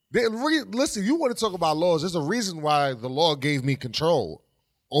 listen, you want to talk about laws. There's a reason why the law gave me control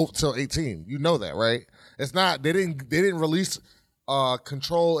till 18. You know that, right? It's not. They didn't release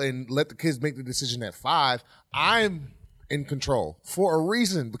control and let the kids make the decision at 5. I'm in control for a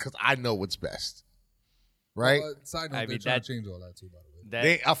reason because I know what's best. Right? Side note, I they're mean, trying that- to change all that too, by the way. That,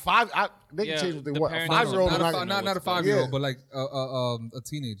 They they Yeah, can change what they the want. A parents 5-year-old don't- is not not. a Not a what's best. 5-year-old, Yeah. but like a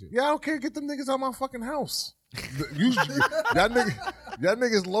teenager. Yeah, okay, get them niggas out of my fucking house. Y'all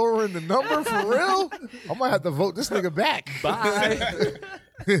niggas lowering the number for real? I might have to vote this nigga back. bye.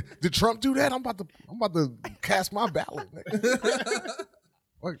 Did Trump do that? I'm about to cast my ballot. Nigga.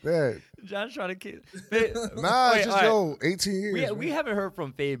 Fuck that. John's trying to kid. Nah, Wait, it's just all right. 18 years. We man. haven't heard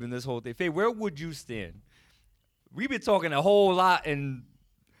from Fabe in this whole thing. Fabe, where would you stand? We've been talking a whole lot, and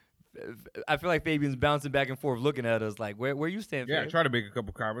I feel like Fabian's bouncing back and forth, looking at us like, where you stand? Yeah, I Fabe? tried to make a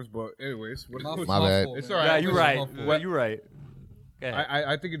couple comments, but anyways, what, My bad. fault, It's man. all Yeah, right. you're Listen, right. You're right. Go ahead.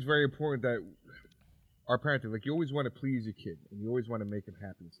 I think it's very important that our parenting, like you always want to please your kid and you always want to make them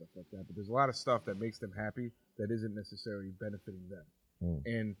happy and stuff like that. But there's a lot of stuff that makes them happy that isn't necessarily benefiting them.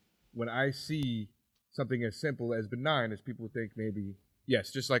 And when I see something as simple as benign as people think maybe,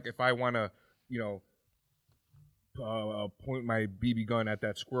 yes, just like if I want to, point my BB gun at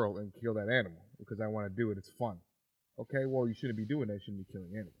that squirrel and kill that animal because I want to do it, it's fun. Okay, well, you shouldn't be doing that. You shouldn't be killing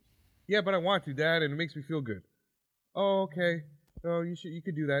animals. Yeah, but I want to, Dad, and it makes me feel good. Oh, okay. Oh, you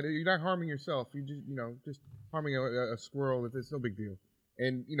could do that. You're not harming yourself. You just harming a squirrel. It's no big deal.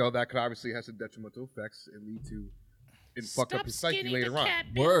 And that could obviously have some detrimental effects and lead to and fuck up his psyche later on.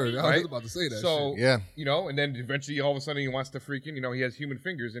 Word. I was Right? just about to say that. So shit. Yeah. and then eventually all of a sudden he wants to freaking, he has human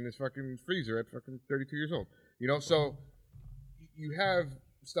fingers in his fucking freezer at fucking 32 years old. So you have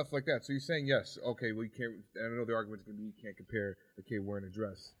stuff like that. So you're saying yes, okay, well you can't. I know the argument's gonna be you can't compare a kid wearing a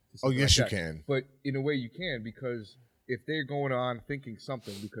dress. To Oh, something yes, you like that. can. But in a way you can because if they're going on thinking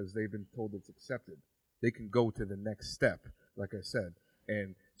something because they've been told it's accepted, they can go to the next step, like I said,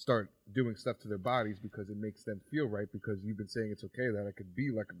 and start doing stuff to their bodies because it makes them feel right because you've been saying it's okay that I could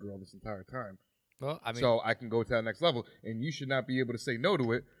be like a girl this entire time. Well, I mean, So I can go to that next level, and you should not be able to say no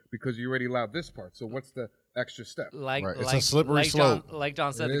to it because you already allowed this part. So what's the extra step? like, Right. It's a like, slippery like slope. Like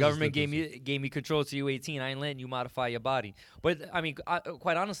John said, It the is a government slippery gave me control to you 18. I ain't letting you modify your body. But I mean,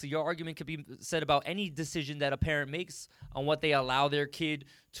 quite honestly, your argument could be said about any decision that a parent makes on what they allow their kid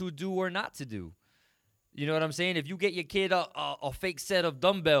to do or not to do. You know what I'm saying? If you get your kid a fake set of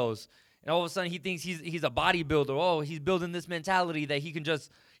dumbbells, and all of a sudden he thinks he's a bodybuilder, oh, he's building this mentality that he's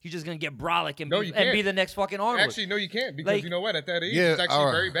just gonna get brolic and, No, be, you and be can't. the next fucking Arnold. Actually, no, you can't because Like- you know what? At that age, Yeah, it's actually all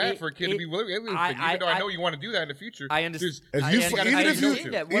right. very bad for a kid to be willing. Even though I know I- you want to do that in the future. I understand. If I you, understand- even I if you,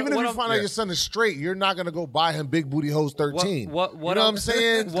 understand that. even if you I'm- find out your son is straight, you're not gonna go buy him big booty hose 13. what you know what I'm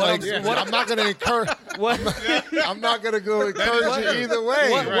saying? what Like, I'm- what- I'm not gonna encourage. what, I'm not gonna go encourage you either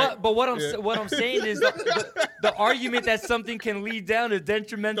way. what I'm saying is the argument that something can lead down a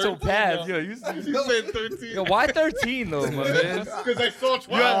detrimental 13, path. yo. Yo, you said 13. yo, why 13 though, my man? Because I saw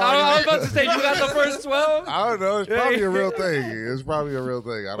 12. I was about to say you got the first 12. I don't know. It's probably a real thing. It's probably a real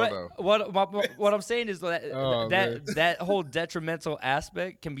thing. I don't know. What I'm saying is that Oh, man. that whole detrimental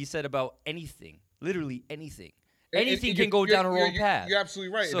aspect can be said about anything, literally anything. Anything can go down a wrong path. You're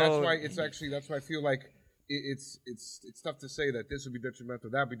absolutely right. So- and that's why I feel like it's tough to say that this would be detrimental,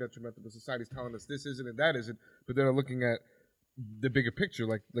 that would be detrimental, but society's telling us this isn't and that isn't. But they're looking at the bigger picture,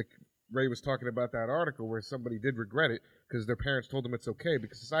 like Ray was talking about that article where somebody did regret it because their parents told them it's okay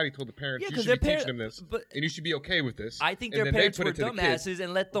because society told the parents Yeah, you 'cause should be their teaching them this but- and you should be okay with this. I think And their then they parents put were it to the kid. dumbasses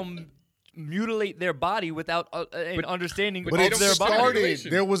and let them mutilate their body without an understanding but But they it of don't their start body. started.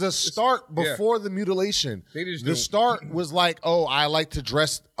 mutilation. There was a start Yeah. before the mutilation. They just The don't- start was like, oh, I like to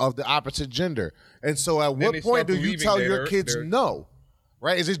dress of the opposite gender. And so at what they point start do you believing tell that your they're- kids they're- no?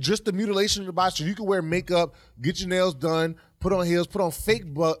 Right? Is it just the mutilation of the body? So you can wear makeup, get your nails done, put on heels, put on fake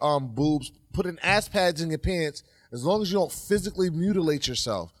boobs, put in ass pads in your pants. As long as you don't physically mutilate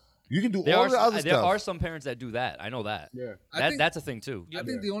yourself, you can do all the other There stuff. are some parents that do that. I know that. Yeah. I think- That's a thing too. I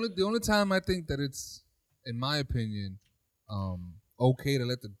think the only time I think that it's, in my opinion, okay to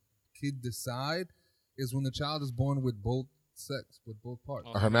let the kid decide is when the child is born with both parts.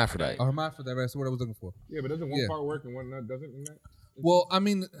 A hermaphrodite. A hermaphrodite, that's what I was looking for. Yeah, but doesn't one Yeah. part work and one not doesn't? In that? Well, I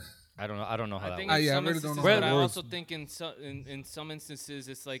mean, I don't know how I that think works. in yeah, I some really don't instances, know how but it I works. also think in some instances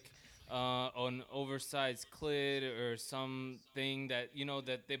it's like an oversized clit or something that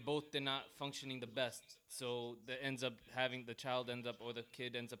that they both did not functioning the best, so that ends up having the child ends up or the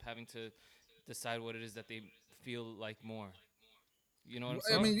kid ends up having to decide what it is that they feel like more. You know what I'm I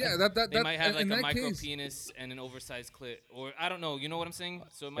saying? mean, yeah, they that might have like in a that micro case, penis and an oversized clit, or I don't know. You know what I'm saying?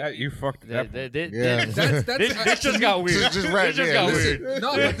 So it might That be. you fucked it up. Yeah. that's This just got weird. Just right This just there. got Listen. weird.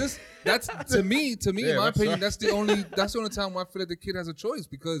 No, but that's to me, Yeah, in my that's opinion, right. that's the only time where I feel like the kid has a choice,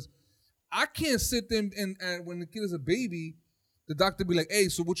 because I can't sit there and when the kid is a baby, the doctor be like, "Hey,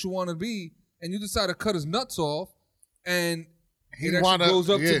 so what you want to be?" And you decide to cut his nuts off, and He it actually wanna- grows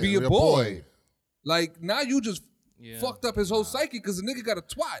up yeah, to be a a boy. boy. Like now you just Yeah. fucked up his whole psyche because the nigga got a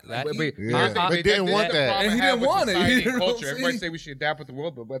twat. Like, That- he- Yeah, but didn't want that. And he didn't want it. Society You know and what I'm culture. Everybody saying? say we should adapt with the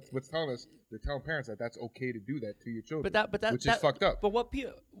world, but what's telling us? They're telling parents that that's okay to do that to your children. But that which that, is fucked up. But what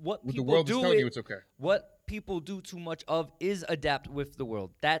What the people world is do telling you, it- it's okay. What people do too much of is adapt with the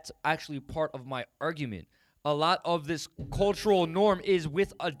world. That's actually part of my argument. A lot of this cultural norm is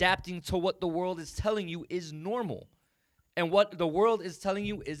with adapting to what the world is telling you is normal. And what the world is telling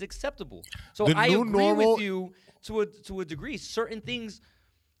you is acceptable. So The I new agree normal- with you to a degree. Certain things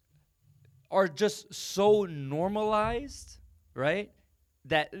are just so normalized, right?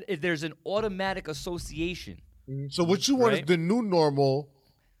 That there's an automatic association. So what you want Right. is the new normal.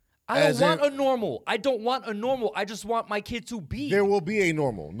 I don't As want in- a normal. I don't want a normal. I just want my kid to be. There will be a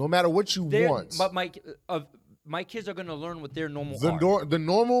normal, no matter what you They're- want. But my kids are gonna learn what their normal The, are. the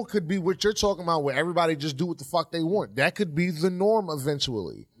normal could be what you're talking about, where everybody just do what the fuck they want. That could be the norm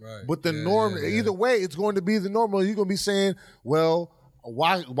eventually. Right. But the Yeah, norm, yeah, yeah. either way, it's going to be the normal. You're gonna be saying, well,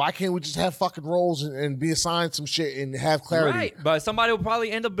 why can't we just have fucking roles and be assigned some shit and have clarity? Right, but somebody will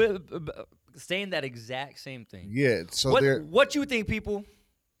probably end up saying that exact same thing. Yeah. So they're What you think, people?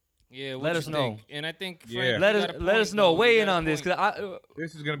 Yeah, what Let you us know. think? And I think Yeah. Frank, Let you us got a let point, us know. though. Weigh You in got a on this, point. because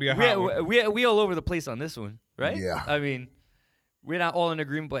This is gonna be a hot one. we all over the place on this one, right? Yeah. I mean, we're not all in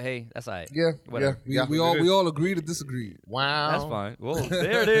agreement, but hey, that's all right. yeah, Whatever. yeah, we yeah. all agree to disagree. Wow. That's fine. Well,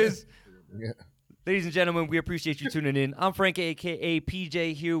 there it is. Yeah. Ladies and gentlemen, we appreciate you tuning in. I'm Frank, aka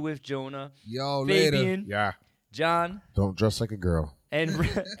PJ, here with Jonah, Yo, later. Fabian, Yeah. John, Don't dress like a girl. and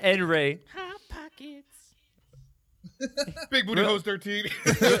and Ray. Big booty hose 13.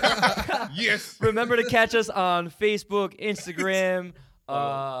 Yes. Remember to catch us on Facebook, Instagram.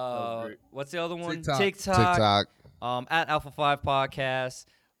 was great. What's the other one? TikTok. TikTok. At Alpha 5 Podcast.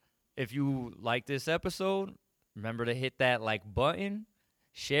 If you like this episode, remember to hit that like button.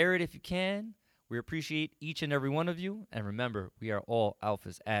 Share it if you can. We appreciate each and every one of you. And remember, we are all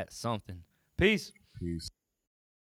alphas at something. Peace. Peace.